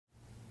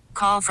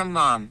Call from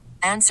mom.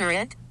 Answer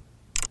it.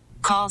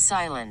 Call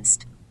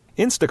silenced.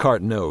 Instacart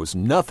knows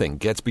nothing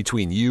gets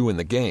between you and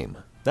the game.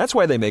 That's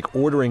why they make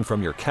ordering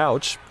from your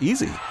couch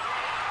easy.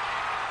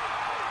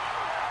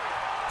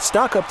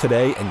 Stock up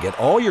today and get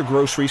all your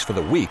groceries for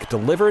the week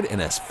delivered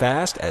in as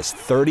fast as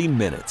 30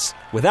 minutes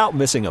without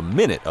missing a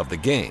minute of the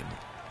game.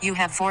 You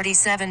have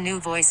 47 new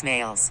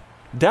voicemails.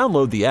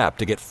 Download the app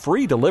to get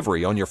free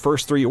delivery on your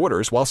first 3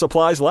 orders while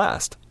supplies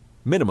last.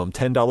 Minimum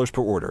 $10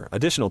 per order.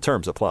 Additional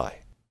terms apply.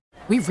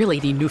 We really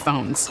need new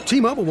phones.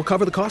 T-Mobile will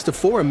cover the cost of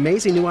 4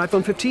 amazing new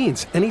iPhone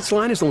 15s, and each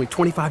line is only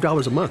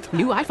 $25 a month.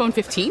 New iPhone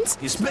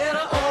 15s? It's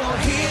better over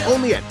here.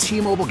 Only at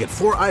T-Mobile, get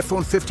 4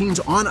 iPhone 15s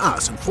on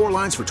us and 4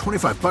 lines for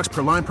 $25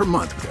 per line per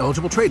month with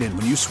eligible trade-in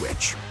when you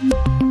switch.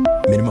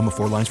 Minimum of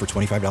 4 lines for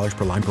 $25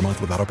 per line per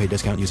month with autopay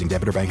discount using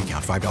debit or bank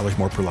account. $5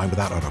 more per line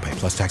without autopay,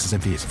 plus taxes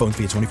and fees. Phone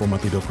fee at 24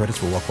 monthly bill credits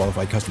for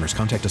well-qualified customers.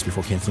 Contact us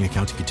before canceling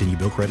account to continue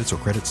bill credits or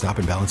credit stop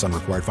and balance on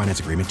required finance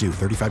agreement due.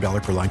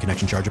 $35 per line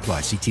connection charge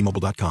applies. See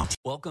T-Mobile.com.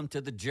 Welcome to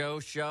the Joe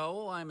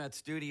Show. I'm at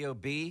Studio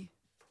B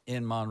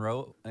in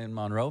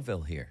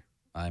Monroeville here.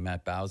 I'm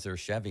at Bowser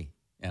Chevy,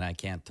 and I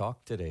can't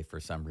talk today for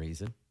some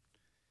reason.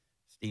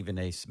 Stephen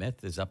A.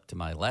 Smith is up to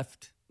my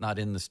left, not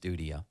in the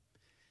studio.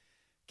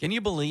 Can you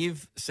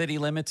believe, City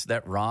Limits,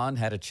 that Ron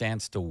had a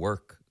chance to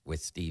work with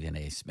Stephen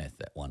A. Smith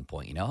at one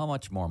point? You know how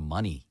much more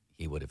money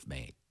he would have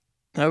made?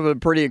 That would have been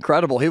pretty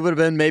incredible. He would have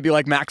been maybe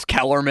like Max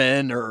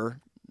Kellerman or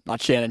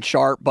not Shannon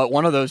Sharp, but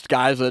one of those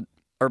guys that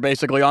are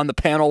basically on the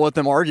panel with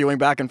him arguing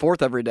back and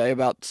forth every day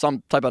about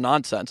some type of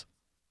nonsense.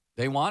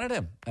 They wanted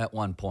him at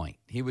one point.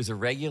 He was a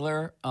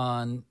regular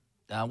on,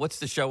 what's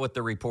the show with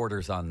the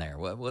reporters on there?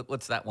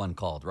 What's that one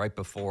called? Right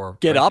before?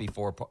 Get right Up?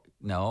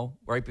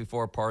 Right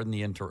before Pardon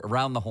the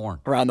Around the Horn.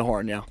 Around the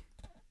Horn, yeah.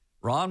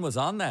 Ron was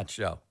on that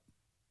show.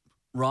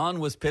 Ron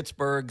was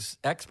Pittsburgh's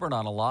expert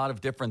on a lot of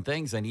different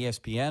things, and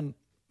ESPN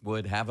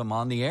would have him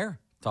on the air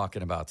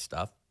talking about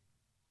stuff.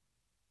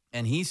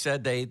 And he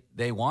said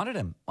they wanted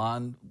him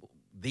on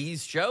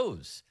these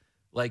shows,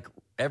 like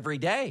every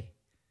day.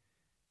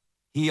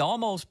 He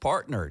almost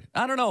partnered.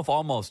 I don't know if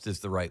almost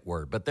is the right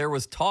word, but there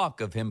was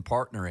talk of him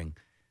partnering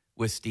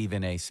with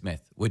Stephen A.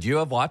 Smith. Would you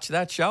have watched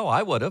that show?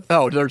 I would have.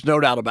 Oh, there's no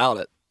doubt about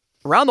it.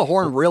 Around the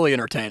Horn, really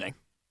entertaining.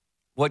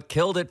 What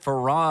killed it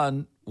for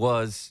Ron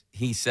was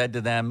he said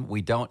to them,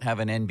 we don't have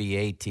an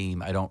NBA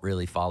team. I don't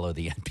really follow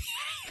the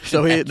NBA.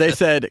 So they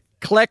said,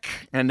 click,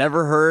 and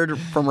never heard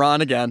from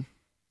Ron again.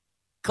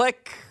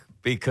 Click,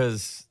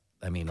 because,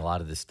 I mean, a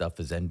lot of this stuff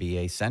is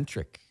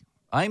NBA-centric.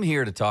 I'm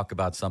here to talk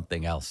about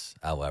something else,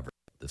 however,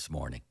 this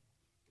morning,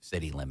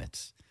 City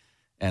Limits.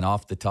 And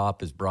Off the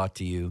Top is brought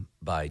to you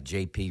by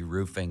JP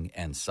Roofing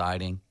and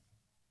Siding.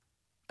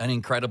 An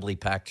incredibly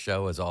packed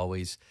show, as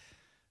always.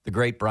 The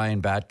great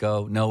Brian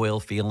Batko, no ill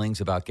feelings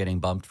about getting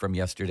bumped from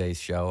yesterday's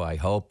show, I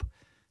hope.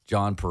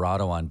 John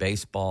Parado on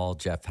baseball,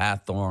 Jeff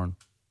Hathorn.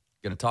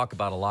 Going to talk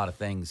about a lot of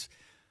things.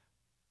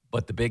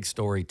 But the big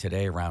story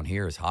today around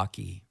here is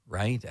hockey,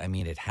 right? I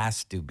mean, it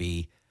has to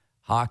be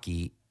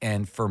hockey.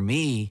 And for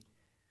me,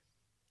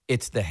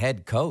 it's the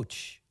head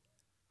coach.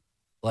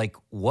 Like,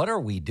 what are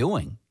we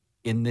doing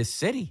in this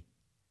city?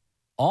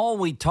 All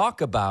we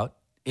talk about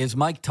is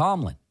Mike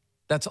Tomlin.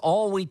 That's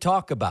all we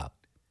talk about.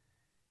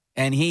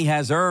 And he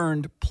has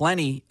earned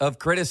plenty of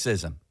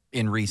criticism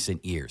in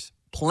recent years.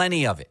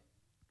 Plenty of it.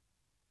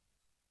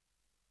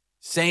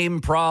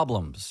 Same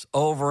problems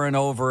over and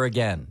over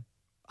again.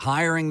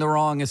 Hiring the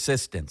wrong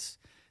assistants.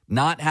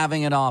 Not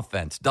having an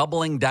offense.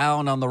 Doubling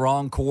down on the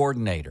wrong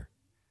coordinator.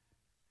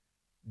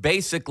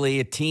 Basically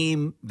a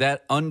team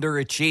that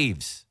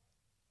underachieves.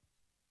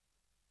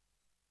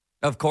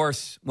 Of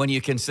course, when you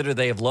consider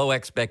they have low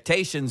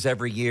expectations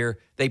every year,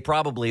 they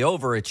probably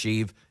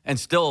overachieve and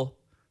still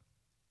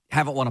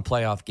haven't won a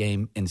playoff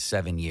game in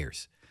 7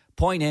 years.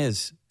 Point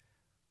is,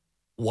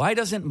 why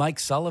doesn't Mike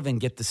Sullivan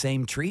get the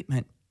same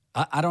treatment?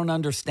 I don't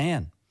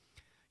understand.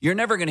 You're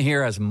never going to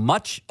hear as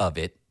much of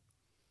it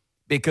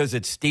because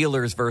it's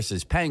Steelers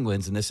versus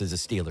Penguins, and this is a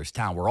Steelers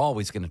town. We're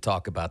always going to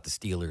talk about the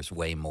Steelers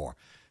way more.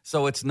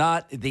 So it's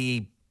not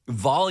the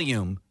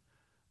volume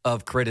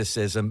of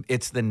criticism,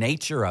 it's the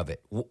nature of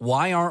it.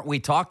 Why aren't we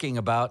talking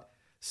about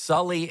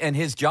Sully and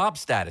his job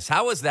status?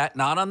 How is that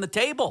not on the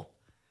table?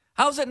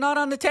 How is it not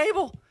on the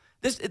table?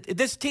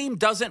 This team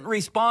doesn't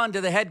respond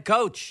to the head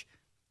coach,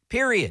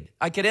 period.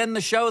 I could end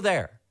the show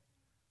there.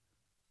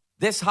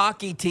 This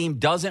hockey team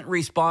doesn't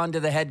respond to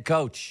the head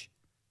coach.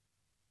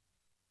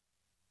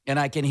 And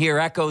I can hear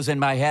echoes in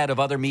my head of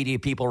other media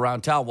people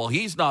around town. Well,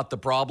 he's not the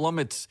problem.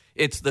 It's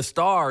the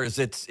stars.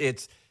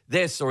 It's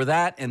this or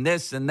that and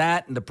this and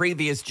that and the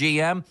previous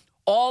GM.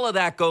 All of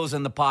that goes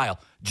in the pile,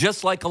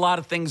 just like a lot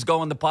of things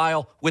go in the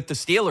pile with the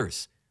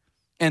Steelers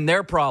and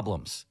their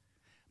problems.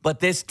 But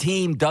this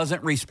team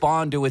doesn't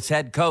respond to its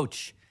head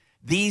coach.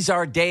 These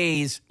are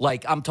days,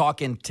 like I'm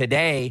talking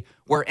today,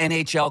 where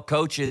NHL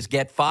coaches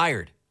get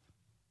fired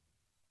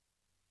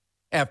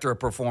after a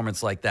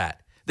performance like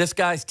that. This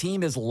guy's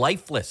team is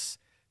lifeless,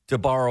 to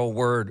borrow a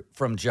word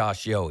from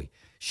Josh Yohe.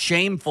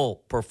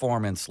 Shameful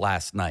performance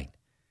last night.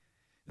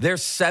 They're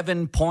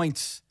 7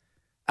 points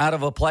out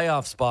of a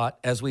playoff spot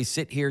as we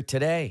sit here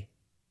today.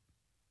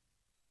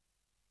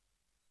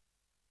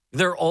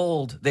 They're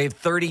old. They have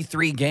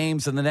 33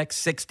 games in the next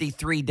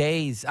 63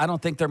 days. I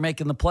don't think they're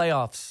making the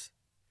playoffs.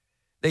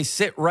 They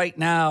sit right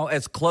now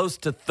as close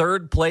to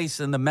third place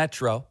in the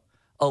Metro,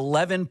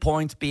 11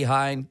 points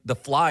behind the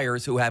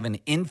Flyers, who have an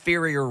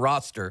inferior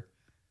roster,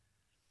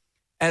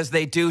 as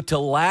they do to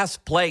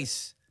last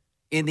place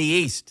in the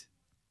East.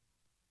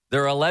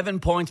 They're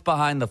 11 points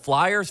behind the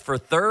Flyers for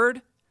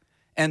third,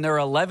 and they're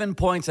 11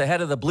 points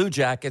ahead of the Blue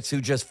Jackets,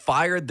 who just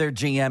fired their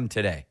GM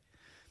today.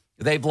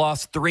 They've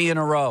lost 3 in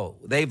a row.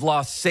 They've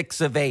lost 6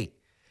 of 8.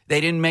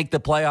 They didn't make the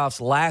playoffs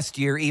last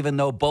year, even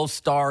though both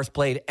stars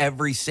played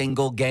every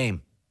single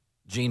game,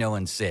 Gino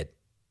and Sid.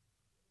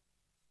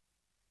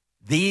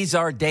 These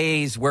are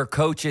days where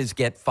coaches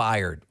get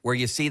fired, where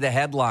you see the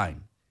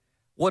headline.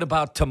 What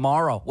about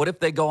tomorrow? What if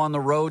they go on the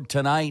road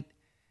tonight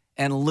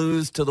and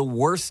lose to the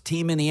worst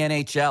team in the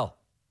NHL?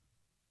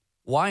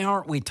 Why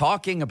aren't we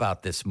talking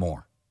about this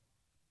more?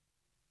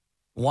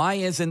 Why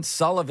isn't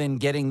Sullivan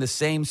getting the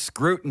same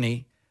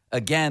scrutiny?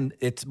 Again,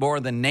 it's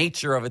more the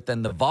nature of it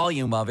than the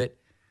volume of it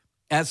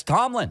as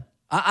Tomlin.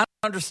 I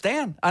don't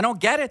understand. I don't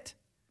get it.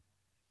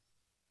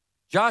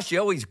 Josh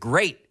Yohe's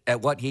great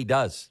at what he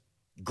does.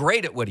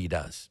 Great at what he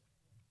does.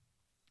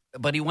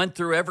 But he went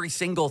through every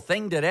single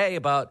thing today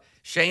about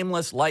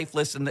shameless,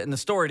 lifeless, and the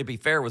story, to be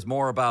fair, was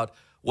more about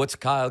what's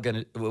Kyle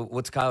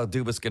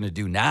Dubas going to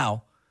do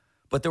now.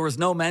 But there was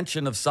no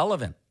mention of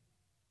Sullivan.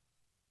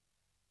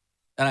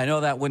 And I know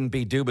that wouldn't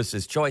be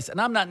Dubas's choice.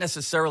 And I'm not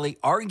necessarily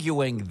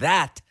arguing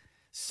that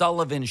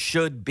Sullivan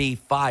should be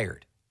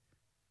fired.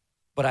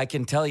 But I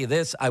can tell you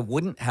this, I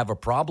wouldn't have a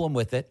problem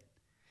with it.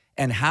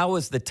 And how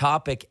is the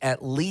topic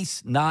at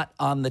least not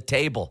on the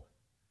table?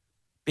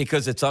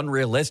 Because it's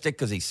unrealistic,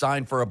 because he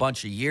signed for a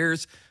bunch of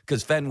years,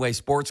 because Fenway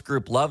Sports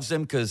Group loves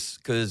him,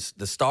 because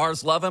the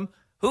Stars love him.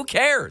 Who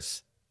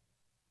cares?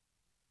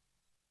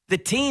 The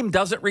team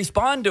doesn't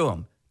respond to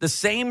him. The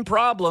same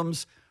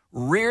problems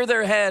rear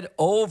their head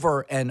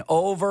over and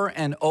over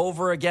and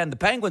over again. The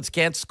Penguins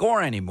can't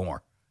score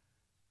anymore.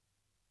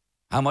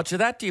 How much of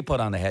that do you put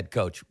on the head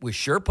coach? We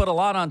sure put a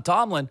lot on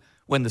Tomlin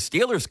when the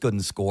Steelers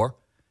couldn't score,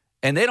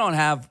 and they don't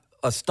have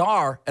a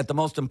star at the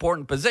most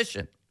important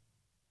position.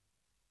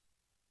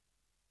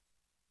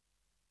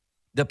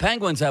 The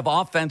Penguins have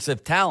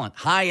offensive talent,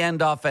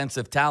 high-end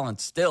offensive talent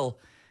still,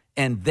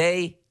 and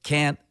they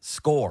can't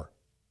score.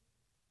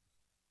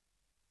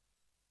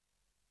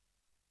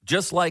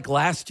 Just like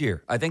last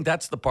year. I think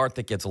that's the part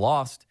that gets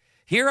lost.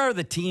 Here are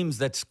the teams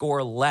that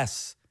score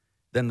less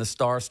than the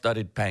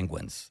star-studded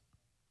Penguins.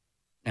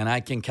 And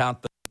I can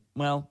count them,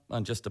 well,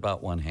 on just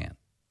about one hand.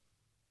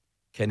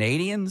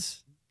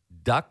 Canadians,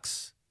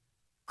 Ducks,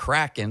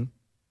 Kraken,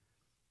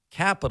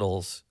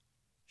 Capitals,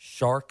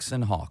 Sharks,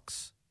 and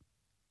Hawks.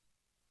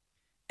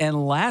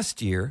 And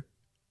last year,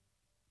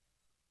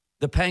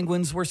 the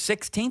Penguins were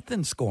 16th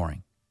in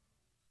scoring.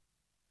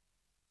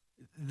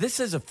 This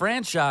is a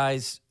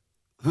franchise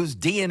whose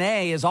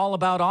DNA is all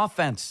about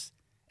offense,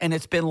 and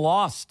it's been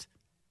lost.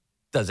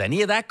 Does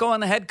any of that go on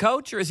the head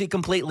coach, or is he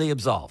completely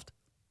absolved?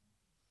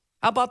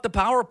 How about the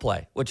power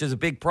play, which is a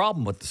big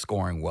problem with the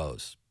scoring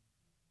woes?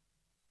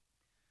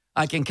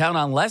 I can count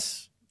on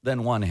less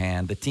than one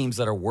hand the teams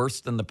that are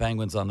worse than the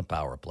Penguins on the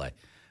power play.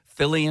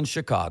 Philly and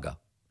Chicago.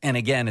 And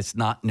again, it's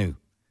not new.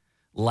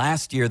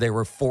 Last year, they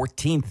were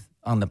 14th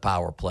on the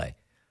power play,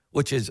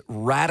 which is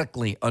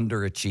radically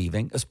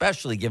underachieving,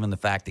 especially given the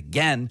fact,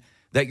 again,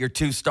 that your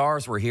 2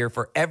 stars were here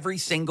for every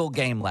single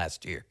game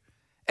last year.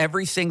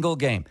 Every single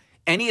game.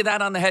 Any of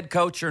that on the head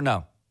coach or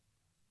no?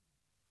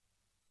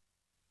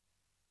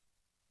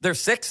 They're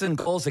 6th in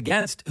goals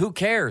against. Who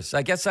cares?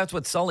 I guess that's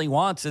what Sully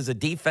wants, is a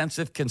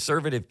defensive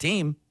conservative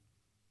team.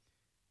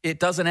 It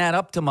doesn't add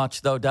up to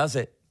much, though, does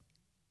it?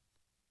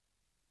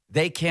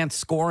 They can't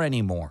score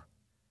anymore.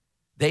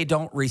 They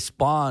don't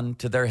respond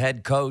to their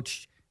head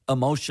coach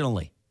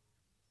emotionally.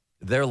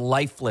 They're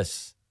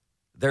lifeless.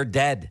 They're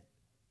dead.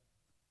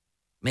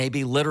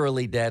 Maybe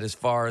literally dead as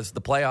far as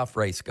the playoff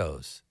race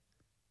goes.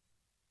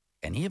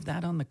 Any of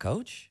that on the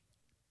coach?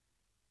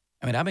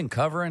 I mean, I've been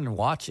covering and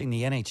watching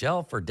the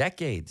NHL for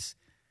decades.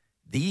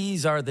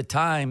 These are the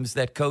times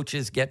that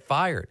coaches get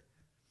fired.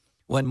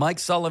 When Mike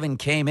Sullivan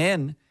came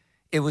in,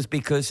 it was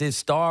because his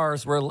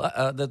stars were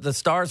the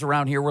stars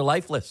around here were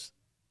lifeless.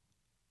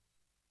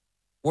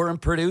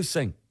 Weren't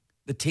producing.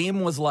 The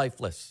team was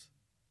lifeless.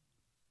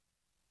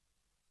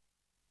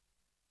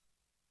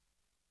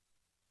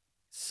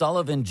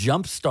 Sullivan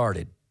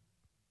jump-started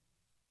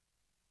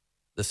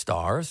the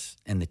Stars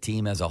and the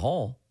team as a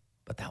whole,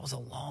 but that was a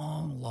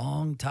long,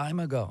 long time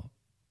ago.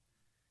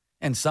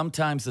 And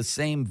sometimes the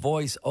same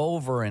voice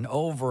over and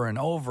over and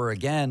over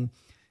again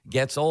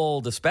gets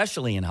old,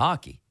 especially in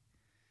hockey.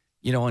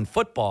 You know, in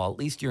football, at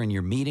least you're in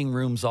your meeting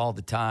rooms all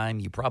the time.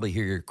 You probably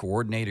hear your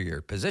coordinator,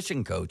 your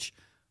position coach,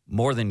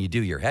 more than you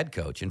do your head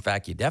coach. In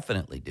fact, you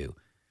definitely do.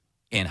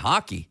 In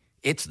hockey,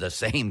 it's the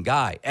same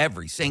guy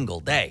every single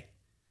day.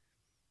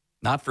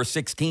 Not for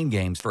 16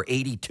 games, for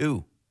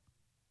 82.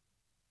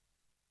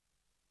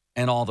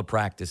 and all the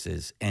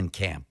practices and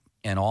camp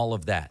and all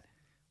of that.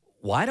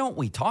 Why don't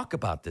we talk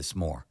about this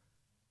more?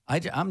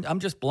 I'm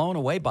just blown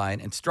away by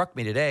it. It struck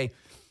me today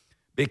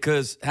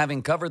because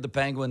having covered the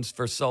Penguins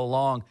for so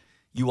long,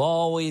 you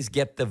always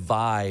get the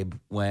vibe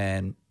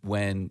when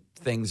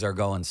things are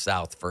going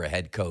south for a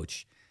head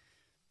coach.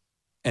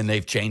 And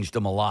they've changed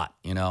them a lot,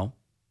 you know?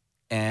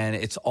 And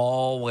it's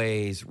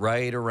always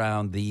right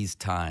around these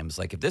times.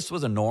 Like if this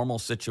was a normal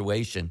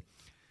situation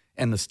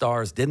and the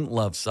Stars didn't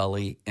love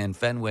Sully and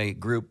Fenway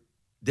Group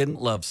didn't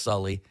love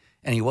Sully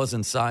and he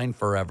wasn't signed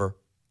forever,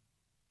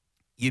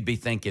 you'd be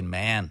thinking,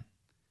 man,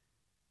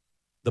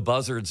 the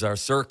Buzzards are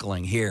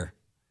circling here.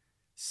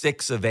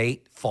 6 of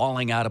 8,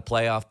 falling out of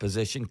playoff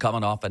position,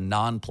 coming off a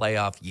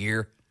non-playoff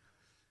year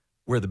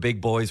where the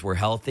big boys were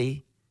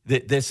healthy.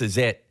 This is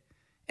it.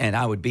 And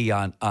I would be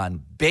on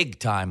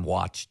big-time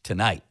watch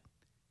tonight.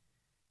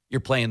 You're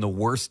playing the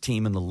worst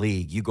team in the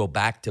league. You go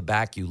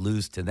back-to-back, you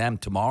lose to them.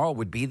 Tomorrow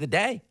would be the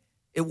day.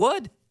 It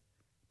would.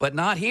 But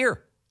not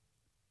here.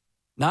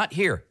 Not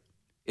here.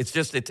 It's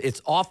just,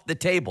 it's off the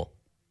table.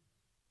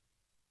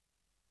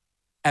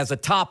 As a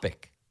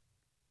topic,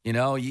 you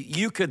know,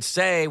 you could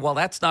say, well,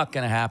 that's not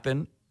going to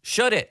happen.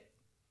 Should it?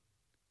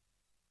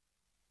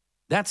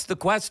 That's the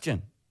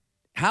question.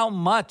 How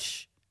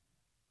much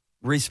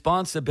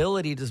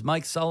responsibility does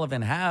Mike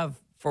Sullivan have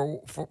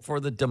for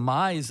the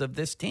demise of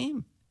this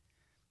team?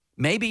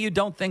 Maybe you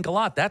don't think a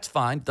lot. That's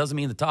fine. Doesn't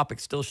mean the topic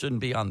still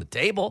shouldn't be on the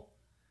table.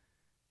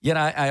 Yet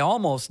I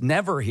almost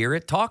never hear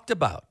it talked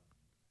about.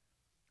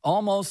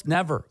 Almost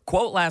never.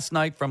 Quote last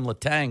night from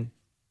Letang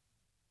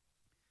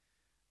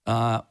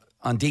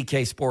on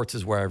DK Sports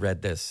is where I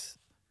read this.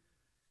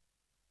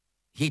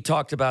 He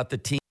talked about the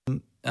team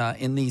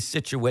in these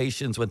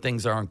situations when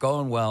things aren't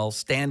going well,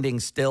 standing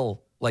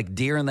still, like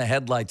deer in the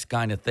headlights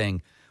kind of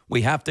thing.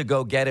 We have to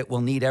go get it.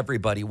 We'll need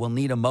everybody. We'll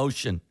need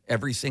emotion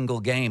every single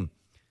game.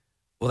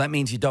 Well, that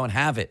means you don't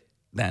have it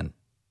then.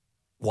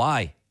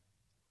 Why?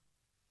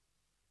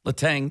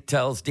 Letang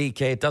tells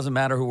DK it doesn't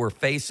matter who we're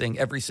facing.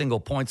 Every single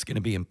point's going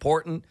to be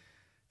important.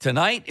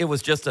 Tonight, it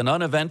was just an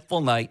uneventful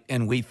night,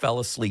 and we fell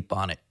asleep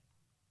on it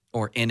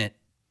or in it.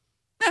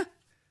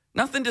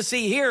 Nothing to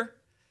see here.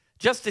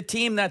 Just a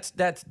team that's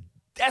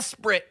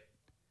desperate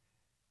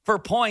for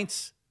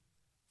points,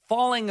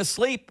 falling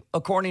asleep,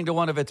 according to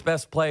one of its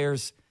best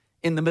players,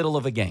 in the middle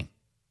of a game.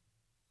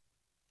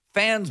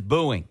 Fans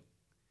booing.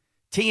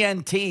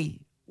 TNT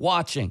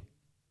watching.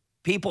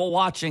 People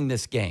watching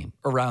this game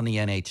around the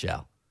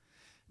NHL.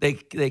 They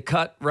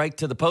cut right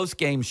to the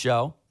post-game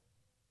show,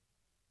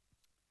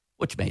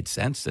 which made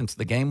sense since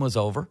the game was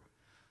over.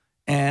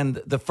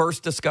 And the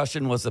first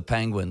discussion was the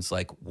Penguins,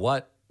 like,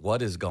 what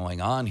is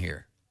going on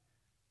here?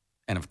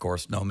 And, of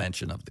course, no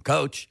mention of the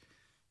coach.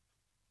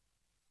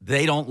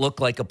 They don't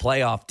look like a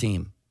playoff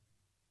team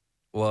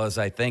was,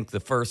 I think, the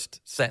first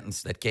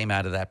sentence that came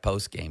out of that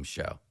post-game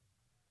show.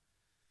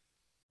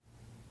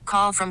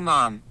 Call from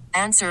mom.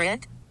 Answer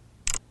it.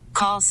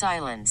 Call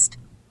silenced.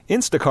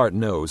 Instacart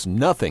knows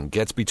nothing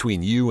gets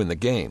between you and the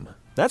game.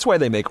 That's why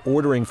they make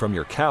ordering from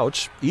your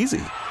couch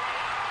easy.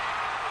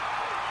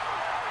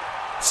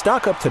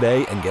 Stock up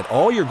today and get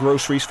all your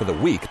groceries for the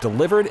week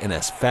delivered in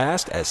as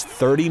fast as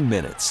 30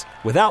 minutes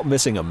without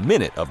missing a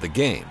minute of the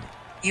game.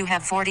 You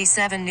have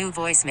 47 new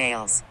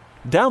voicemails.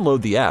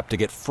 Download the app to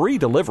get free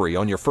delivery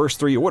on your first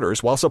 3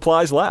 orders while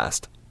supplies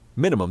last.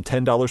 Minimum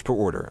 $10 per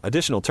order.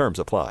 Additional terms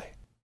apply.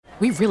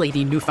 We really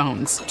need new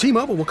phones.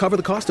 T-Mobile will cover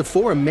the cost of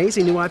 4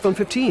 amazing new iPhone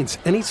 15s,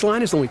 and each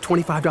line is only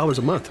 $25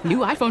 a month. New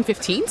iPhone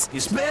 15s?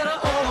 It's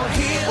better over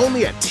here.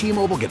 Only at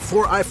T-Mobile, get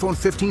 4 iPhone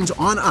 15s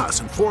on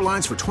us and 4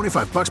 lines for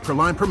 $25 per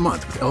line per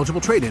month with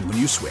eligible trade-in when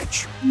you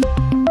switch.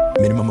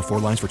 Minimum of 4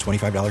 lines for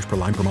 $25 per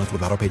line per month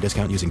with autopay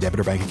discount using debit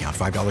or bank account.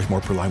 $5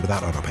 more per line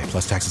without autopay,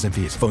 plus taxes and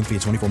fees. Phone fee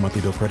at 24 monthly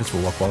bill credits for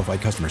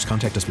well-qualified customers.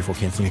 Contact us before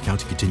canceling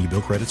account to continue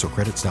bill credits or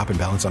credit stop and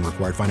balance on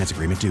required finance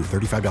agreement due.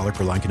 $35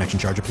 per line connection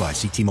charge applies.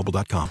 See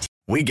T-Mobile.com.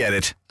 We get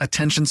it.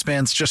 Attention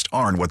spans just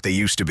aren't what they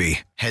used to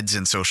be. Heads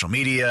in social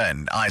media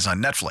and eyes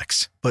on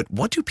Netflix. But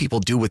what do people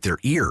do with their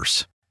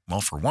ears? Well,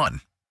 for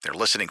one, they're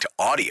listening to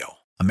audio.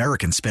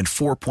 Americans spend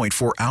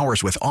 4.4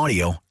 hours with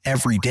audio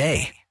every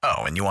day.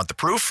 Oh, and you want the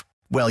proof?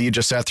 Well, you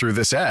just sat through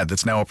this ad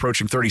that's now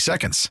approaching 30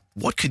 seconds.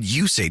 What could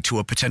you say to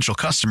a potential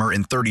customer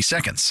in 30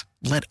 seconds?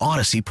 Let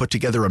Odyssey put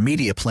together a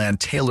media plan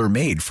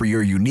tailor-made for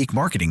your unique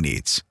marketing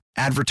needs.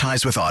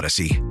 Advertise with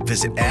Odyssey.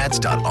 Visit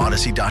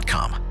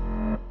ads.odyssey.com.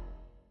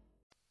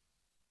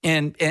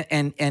 And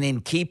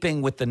in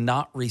keeping with the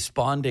not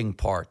responding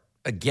part,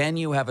 again,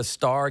 you have a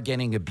star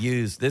getting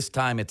abused. This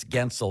time it's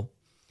Gensel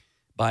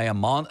by a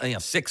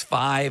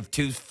 6'5",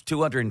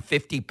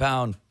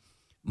 250-pound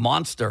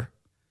monster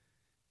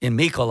in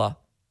Mikkola,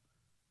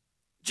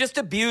 just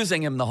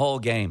abusing him the whole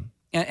game.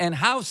 And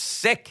how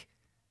sick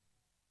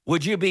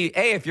would you be,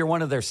 A, if you're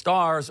one of their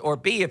stars, or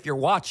B, if you're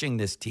watching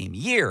this team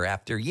year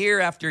after year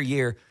after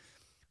year?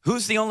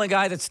 Who's the only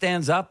guy that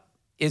stands up?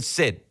 Is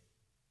Sid.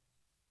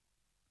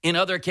 In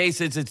other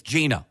cases, it's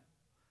Gino,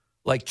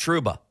 like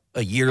Trouba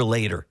a year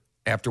later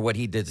after what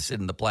he did to Sid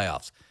in the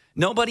playoffs.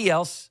 Nobody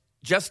else,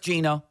 just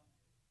Gino.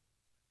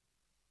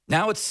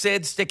 Now it's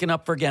Sid sticking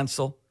up for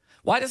Gensel.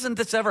 Why doesn't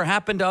this ever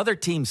happen to other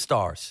team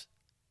stars?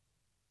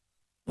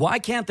 Why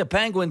can't the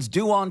Penguins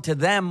do unto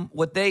them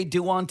what they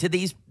do unto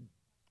these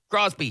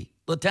Crosby,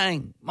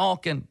 Letang,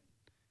 Malkin,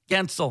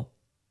 Gensel?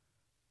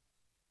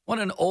 What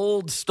an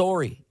old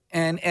story.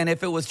 And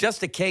if it was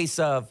just a case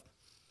of,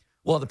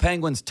 well, the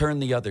Penguins turn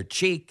the other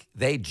cheek,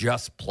 they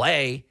just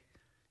play,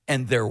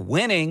 and they're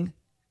winning,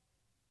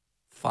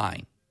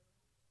 fine.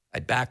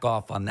 I'd back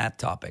off on that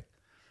topic.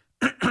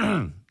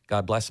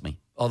 God bless me.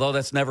 Although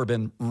that's never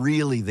been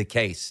really the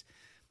case.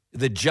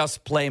 The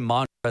just play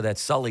mantra that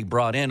Sully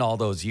brought in all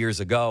those years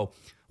ago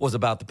was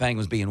about the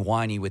Penguins being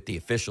whiny with the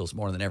officials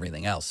more than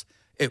everything else.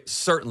 It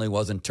certainly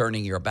wasn't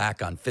turning your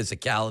back on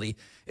physicality.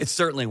 It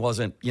certainly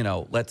wasn't,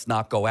 let's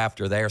not go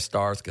after their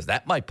stars because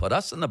that might put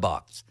us in the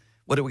box.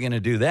 What are we going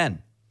to do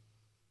then?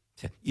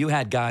 You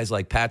had guys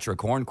like Patrick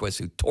Hornquist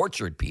who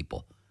tortured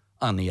people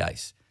on the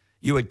ice.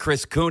 You had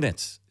Chris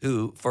Kunitz,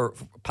 who for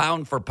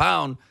pound,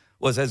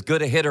 was as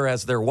good a hitter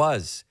as there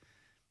was.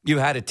 You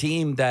had a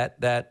team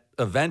that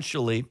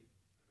eventually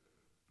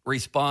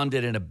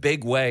responded in a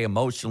big way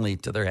emotionally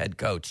to their head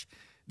coach.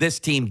 This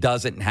team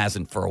doesn't and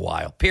hasn't for a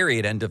while.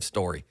 Period. End of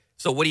story.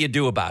 So what do you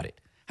do about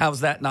it? How's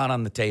that not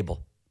on the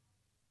table?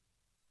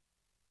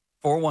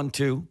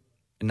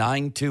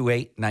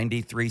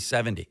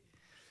 412-928-9370.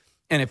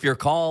 And if your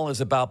call is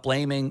about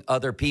blaming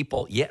other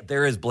people, yeah,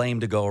 there is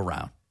blame to go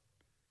around.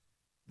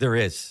 There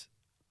is.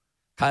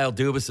 Kyle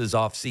Dubas's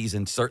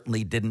offseason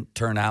certainly didn't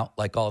turn out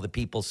like all the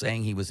people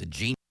saying he was a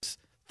genius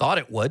thought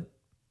it would.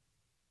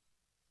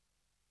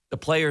 The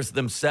players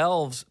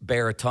themselves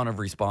bear a ton of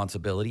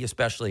responsibility,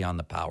 especially on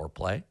the power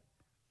play.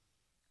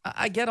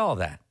 I get all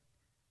that.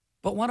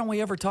 But why don't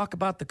we ever talk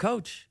about the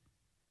coach?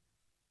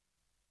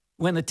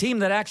 When the team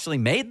that actually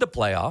made the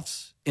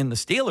playoffs in the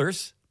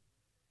Steelers,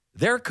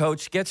 their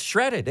coach gets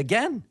shredded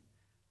again,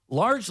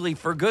 largely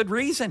for good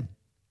reason.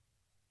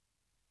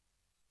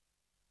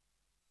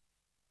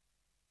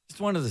 It's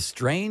one of the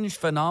strange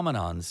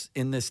phenomenons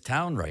in this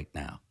town right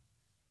now.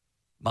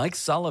 Mike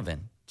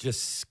Sullivan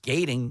just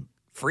skating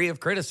free of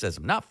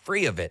criticism, not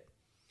free of it,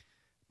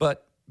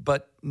 but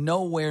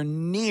nowhere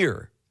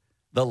near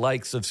the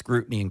likes of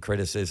scrutiny and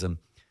criticism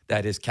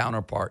that his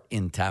counterpart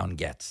in town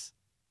gets.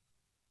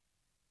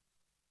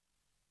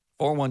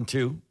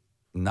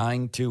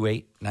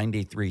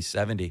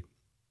 412-928-9370.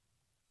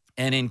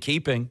 And in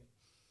keeping,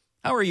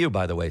 how are you,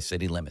 by the way,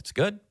 City Limits?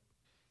 Good?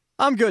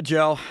 I'm good,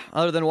 Joe.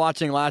 Other than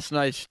watching last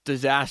night's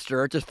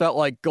disaster, it just felt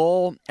like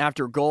goal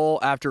after goal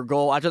after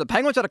goal. After the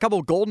Penguins had a couple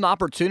of golden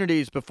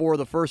opportunities before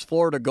the first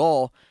Florida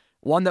goal,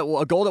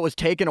 a goal that was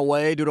taken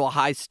away due to a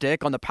high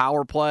stick on the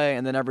power play,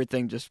 and then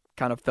everything just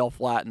kind of fell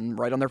flat and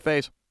right on their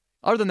face.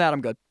 Other than that, I'm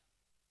good.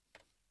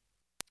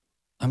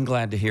 I'm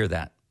glad to hear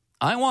that.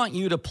 I want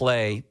you to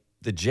play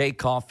the Jay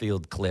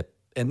Caulfield clip,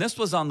 and this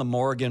was on the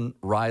Morgan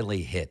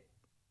Riley hit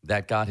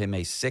that got him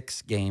a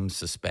 6-game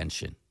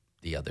suspension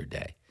the other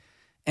day.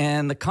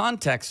 And the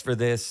context for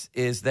this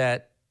is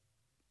that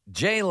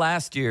Jay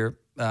last year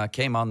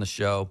came on the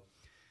show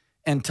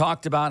and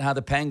talked about how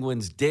the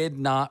Penguins did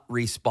not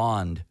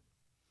respond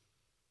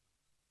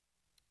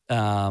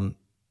to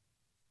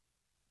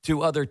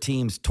other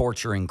teams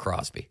torturing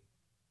Crosby.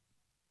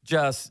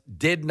 Just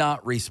did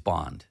not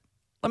respond.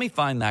 Let me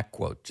find that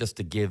quote just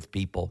to give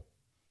people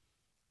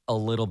a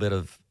little bit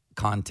of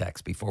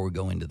context before we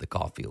go into the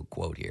Caulfield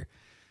quote here.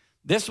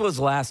 This was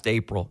last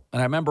April,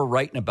 and I remember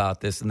writing about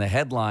this, and the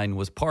headline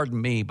was,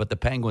 pardon me, but the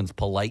Penguins'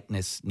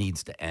 politeness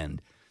needs to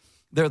end.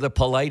 They're the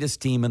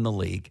politest team in the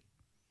league.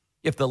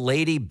 If the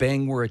Lady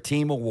Bing were a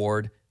team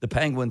award, the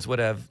Penguins would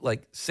have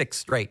like 6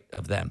 straight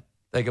of them.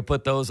 They could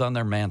put those on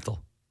their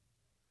mantle.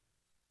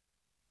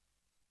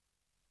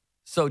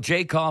 So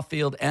Jay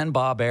Caulfield and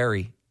Bob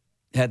Airey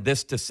had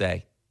this to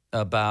say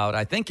about,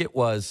 I think it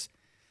was,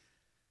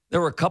 there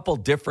were a couple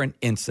different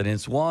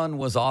incidents. One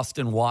was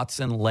Austin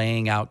Watson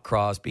laying out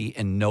Crosby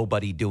and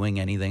nobody doing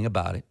anything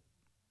about it.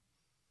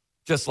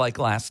 Just like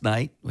last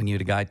night when you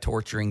had a guy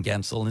torturing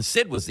Gensel, and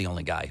Sid was the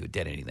only guy who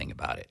did anything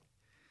about it.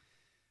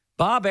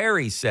 Bob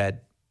Airey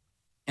said,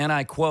 and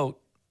I quote,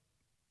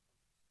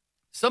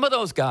 some of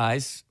those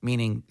guys,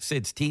 meaning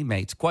Sid's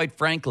teammates, quite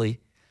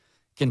frankly,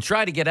 can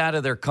try to get out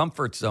of their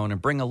comfort zone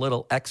and bring a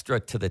little extra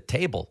to the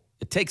table.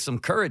 It takes some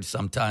courage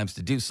sometimes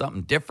to do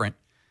something different,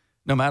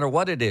 no matter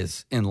what it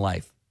is in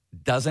life,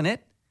 doesn't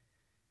it?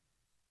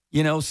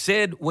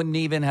 Sid wouldn't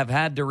even have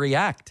had to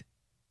react.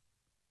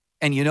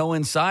 And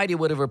inside he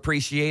would have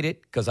appreciated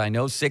it because I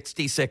know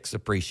 66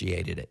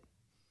 appreciated it.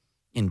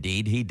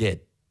 Indeed, he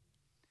did.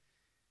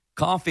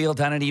 Caulfield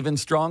had an even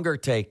stronger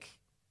take.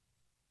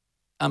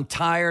 I'm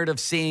tired of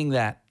seeing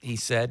that, he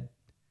said.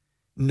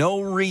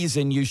 No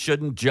reason you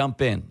shouldn't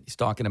jump in. He's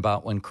talking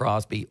about when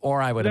Crosby, or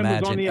I would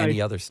imagine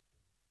any other,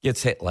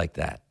 gets hit like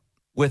that.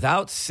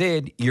 Without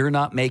Sid, you're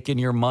not making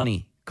your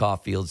money,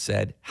 Caulfield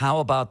said. How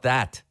about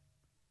that?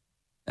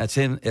 That's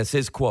him. That's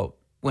his quote.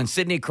 When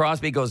Sidney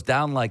Crosby goes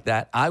down like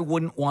that, I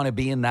wouldn't want to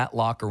be in that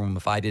locker room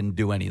if I didn't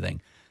do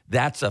anything.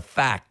 That's a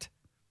fact,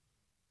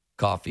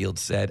 Caulfield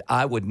said.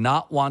 I would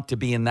not want to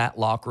be in that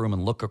locker room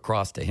and look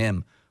across to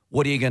him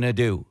What are you going to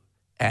do?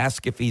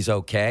 Ask if he's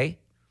okay?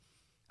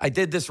 I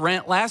did this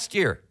rant last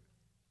year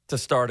to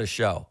start a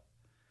show.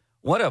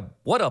 What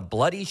a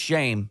bloody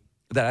shame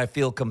that I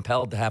feel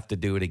compelled to have to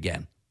do it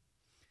again.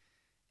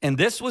 And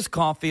this was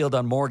Caulfield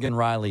on Morgan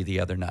Riley the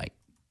other night.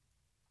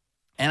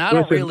 And I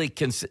don't really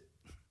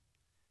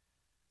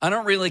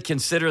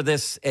consider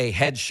this a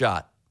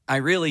headshot. I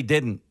really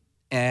didn't.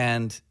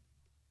 And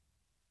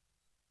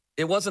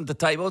it wasn't the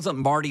type. It wasn't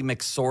Marty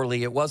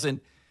McSorley. It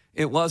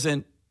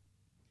wasn't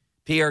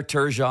Pierre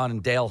Turgeon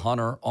and Dale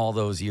Hunter all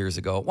those years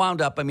ago. It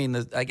wound up,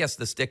 I guess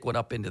the stick went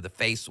up into the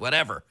face,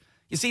 whatever.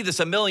 You see this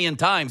a million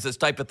times, this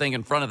type of thing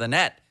in front of the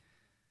net.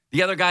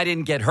 The other guy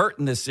didn't get hurt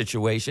in this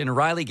situation.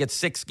 Riley gets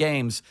 6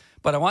 games.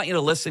 But I want you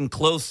to listen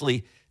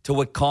closely to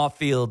what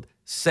Caulfield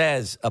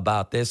says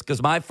about this,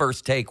 because my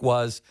first take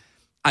was,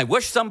 I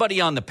wish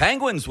somebody on the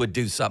Penguins would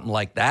do something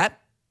like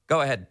that.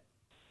 Go ahead.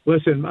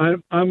 Listen,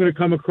 I'm going to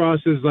come across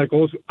as like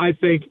old. I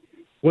think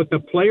what the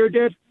player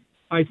did,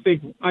 I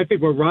think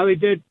what Riley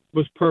did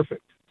was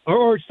perfect,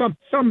 or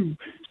some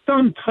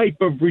type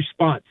of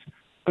response.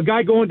 A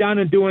guy going down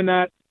and doing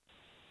that,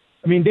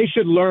 they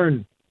should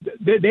learn.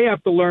 They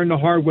have to learn the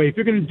hard way. If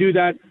you're going to do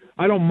that,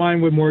 I don't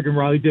mind what Morgan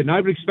Riley did. And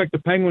I would expect the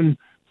Penguin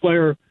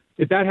player,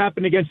 if that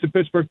happened against the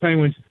Pittsburgh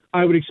Penguins,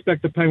 I would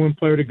expect the Penguin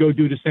player to go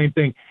do the same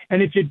thing.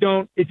 And if you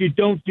don't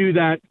do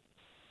that,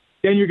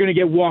 then you're going to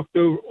get walked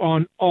over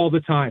on all the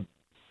time.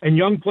 And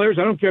young players,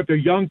 I don't care if they're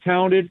young,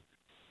 talented.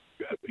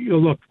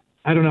 Look,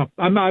 I don't know.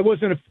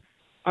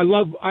 I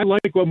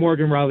like what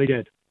Morgan Riley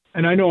did.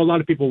 And I know a lot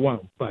of people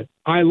won't, but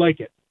I like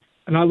it.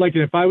 And I like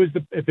it.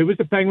 If it was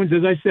the Penguins,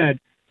 as I said,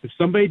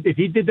 if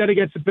he did that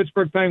against the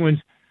Pittsburgh Penguins,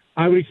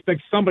 I would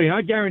expect somebody, and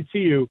I guarantee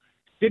you,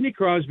 Sidney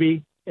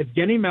Crosby,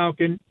 Evgeny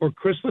Malkin, or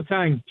Chris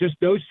Letang, just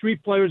those 3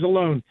 players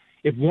alone,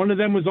 if one of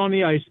them was on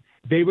the ice,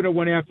 they would have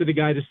went after the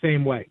guy the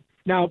same way.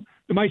 Now,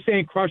 am I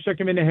saying cross-check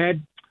him in the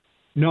head?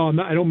 No, I'm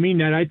not. I don't mean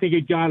that. I think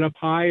it got up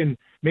high and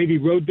maybe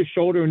rode the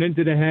shoulder and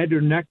into the head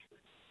or neck.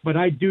 But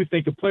I do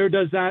think a player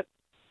does that,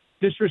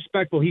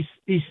 disrespectful.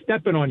 He's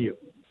stepping on you.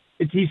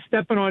 He's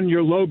stepping on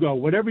your logo.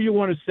 Whatever you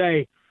want to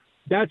say,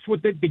 that's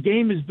what the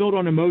game is built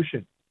on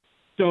emotion.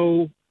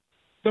 So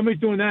somebody's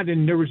doing that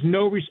and there was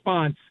no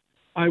response.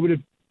 I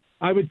would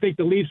think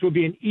the Leafs would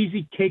be an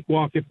easy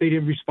cakewalk if they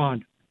didn't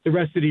respond the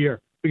rest of the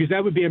year, because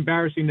that would be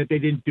embarrassing that they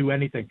didn't do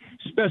anything.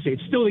 Especially,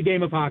 it's still a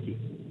game of hockey.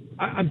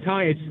 I'm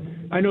telling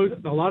you, I know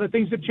a lot of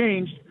things have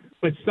changed,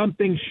 but some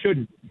things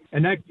shouldn't.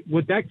 And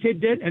what that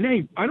kid did, and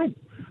hey, I don't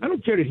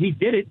care that he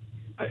did it.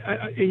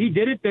 He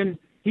did it, then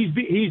he's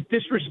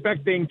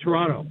disrespecting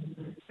Toronto.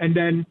 And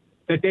then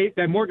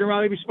that Morgan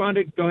Riley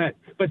responded, go ahead.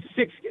 But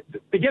 6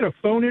 to get a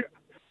phone in,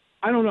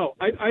 I don't know.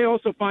 I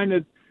also find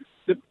that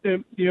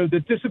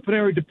the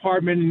disciplinary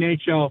department in the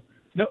NHL,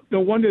 no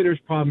wonder there's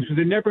problems, because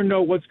they never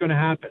know what's going to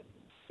happen.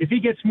 If he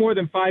gets more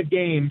than 5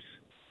 games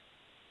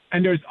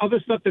and there's other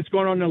stuff that's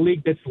going on in the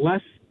league that's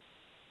less,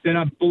 then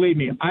believe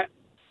me,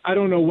 I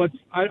don't know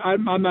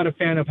I'm not a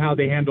fan of how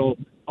they handle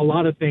a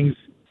lot of things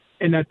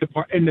in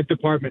the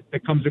department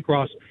that comes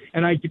across.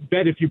 And I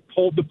bet if you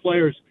polled the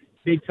players,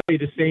 they'd tell you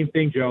the same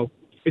thing, Joe.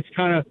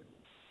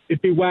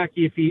 It'd be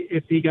wacky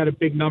if he got a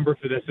big number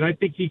for this. And I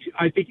think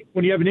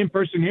when you have an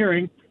in-person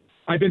hearing,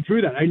 I've been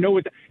through that. I know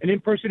what an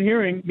in-person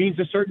hearing means,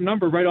 a certain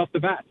number right off the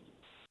bat.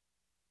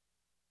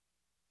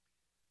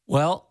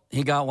 Well,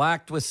 he got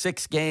whacked with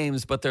 6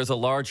 games, but there's a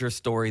larger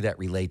story that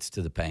relates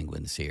to the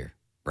Penguins here,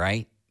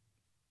 right?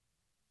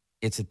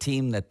 It's a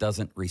team that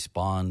doesn't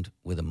respond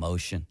with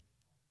emotion.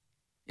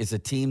 It's a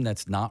team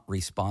that's not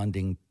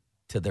responding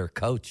to their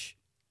coach.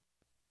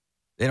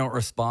 They don't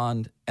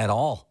respond at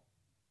all.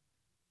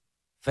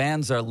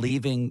 Fans are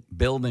leaving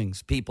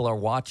buildings. People are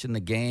watching the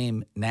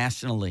game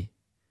nationally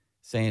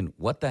saying,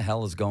 what the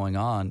hell is going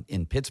on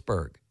in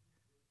Pittsburgh?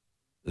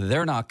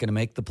 They're not going to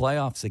make the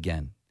playoffs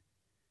again.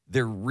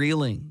 They're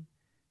reeling.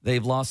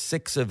 They've lost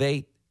 6 of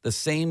 8. The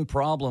same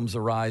problems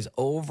arise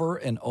over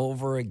and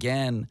over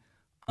again,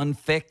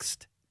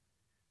 unfixed.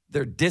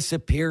 They're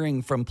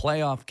disappearing from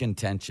playoff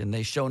contention.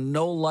 They show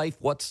no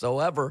life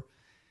whatsoever.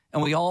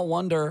 And we all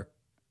wonder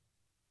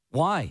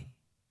why.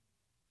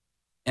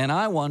 And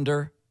I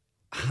wonder,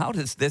 how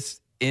does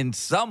this in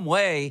some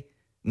way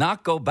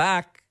not go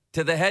back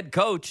to the head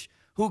coach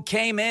who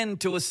came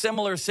into a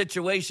similar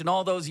situation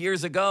all those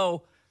years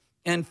ago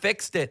and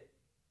fixed it?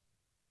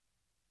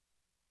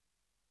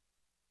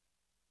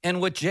 And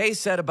what Jay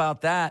said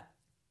about that,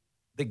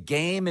 the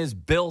game is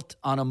built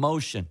on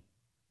emotion.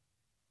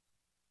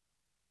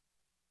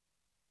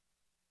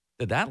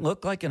 Did that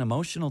look like an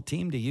emotional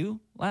team to you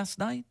last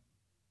night?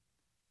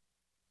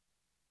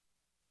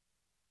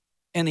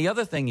 And the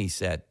other thing he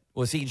said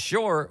was he's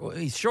sure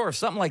if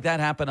something like that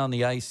happened on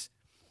the ice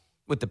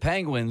with the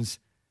Penguins,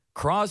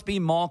 Crosby,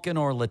 Malkin,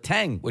 or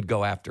Letang would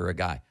go after a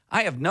guy.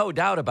 I have no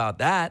doubt about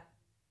that.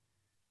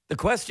 The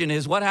question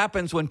is, what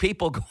happens when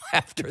people go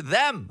after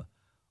them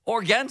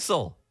or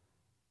Gensel?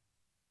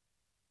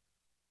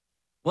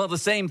 Well, the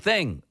same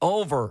thing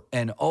over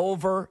and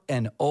over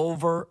and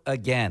over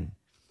again.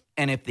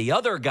 And if the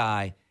other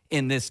guy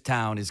in this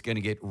town is going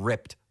to get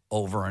ripped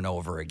over and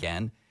over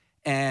again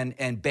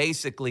and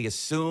basically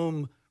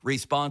assume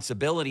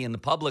responsibility in the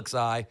public's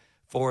eye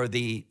for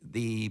the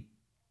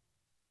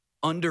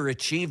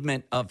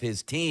underachievement of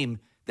his team,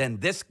 then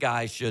this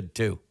guy should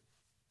too.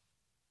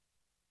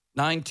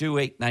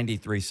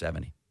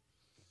 928-9370.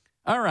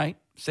 All right,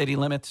 City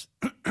Limits.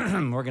 We're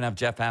going to have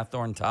Jeff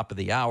Hathorn top of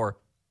the hour.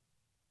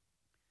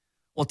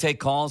 We'll take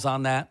calls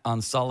on that,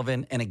 on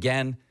Sullivan. And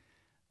again,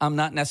 I'm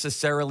not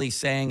necessarily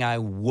saying I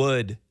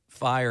would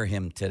fire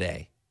him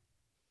today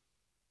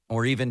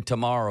or even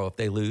tomorrow if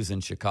they lose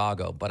in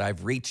Chicago, but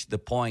I've reached the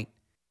point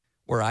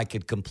where I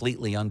could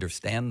completely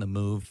understand the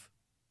move.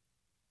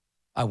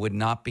 I would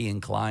not be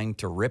inclined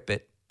to rip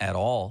it at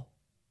all.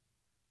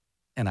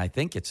 And I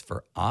think it's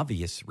for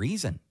obvious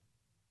reason,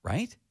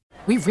 right?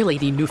 We really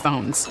need new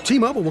phones.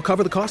 T-Mobile will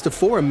cover the cost of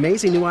 4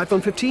 amazing new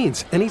iPhone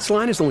 15s, and each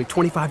line is only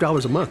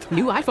 $25 a month.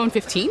 New iPhone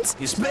 15s?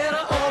 It's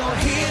better over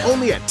here.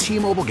 Only at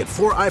T-Mobile, get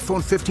 4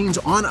 iPhone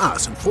 15s on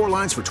us and 4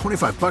 lines for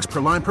 $25 per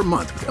line per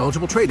month with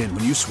eligible trade-in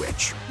when you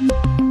switch.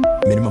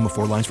 Minimum of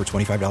 4 lines for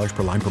 $25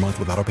 per line per month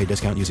with autopay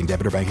discount using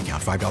debit or bank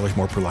account. $5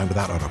 more per line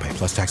without autopay,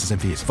 plus taxes and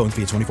fees. Phone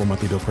fee at 24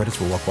 monthly bill credits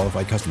for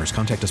well-qualified customers.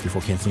 Contact us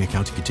before canceling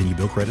account to continue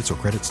bill credits or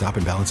credit stop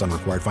and balance on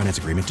required finance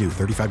agreement due.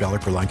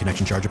 $35 per line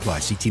connection charge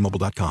applies. See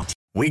T-Mobile.com.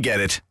 We get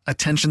it.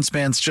 Attention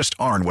spans just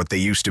aren't what they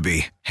used to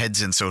be.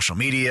 Heads in social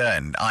media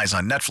and eyes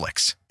on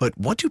Netflix. But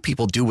what do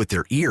people do with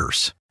their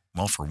ears?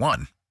 Well, for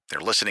one, they're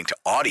listening to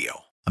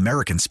audio.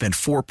 Americans spend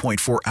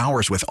 4.4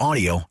 hours with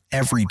audio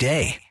every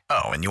day.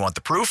 Oh, and you want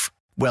the proof?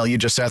 Well, you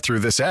just sat through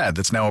this ad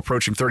that's now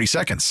approaching 30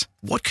 seconds.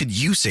 What could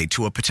you say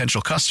to a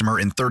potential customer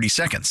in 30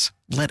 seconds?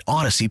 Let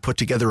Odyssey put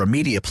together a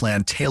media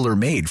plan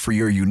tailor-made for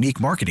your unique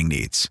marketing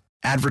needs.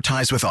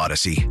 Advertise with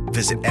Odyssey.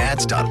 Visit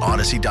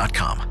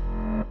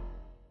ads.odyssey.com.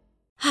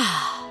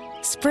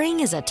 Spring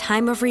is a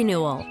time of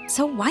renewal,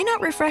 so why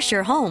not refresh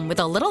your home with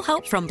a little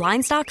help from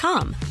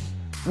Blinds.com?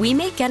 We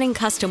make getting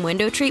custom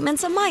window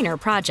treatments a minor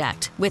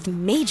project with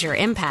major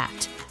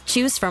impact.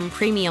 Choose from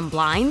premium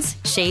blinds,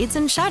 shades,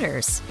 and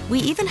shutters. We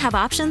even have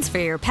options for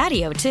your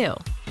patio, too.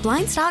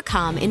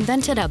 Blinds.com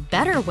invented a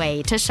better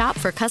way to shop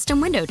for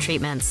custom window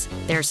treatments.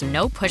 There's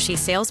no pushy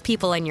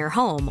salespeople in your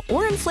home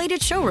or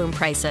inflated showroom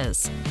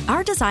prices.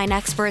 Our design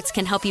experts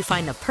can help you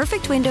find the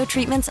perfect window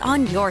treatments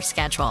on your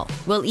schedule.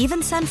 We'll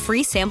even send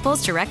free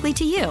samples directly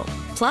to you.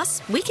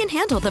 Plus, we can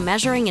handle the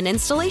measuring and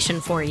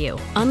installation for you.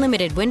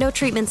 Unlimited window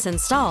treatments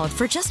installed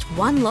for just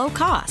one low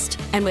cost.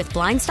 And with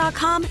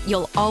Blinds.com,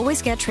 you'll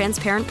always get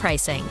transparent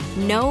pricing.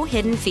 No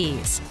hidden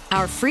fees.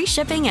 Our free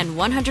shipping and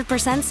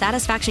 100%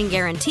 satisfaction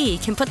guarantee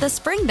can put the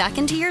spring back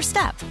into your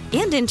step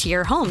and into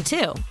your home,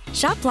 too.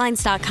 Shop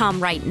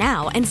Blinds.com right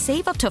now and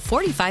save up to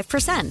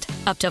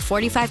 45%. Up to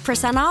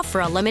 45% off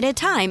for a limited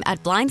time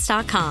at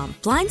Blinds.com.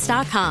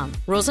 Blinds.com.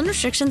 Rules and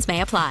restrictions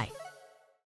may apply.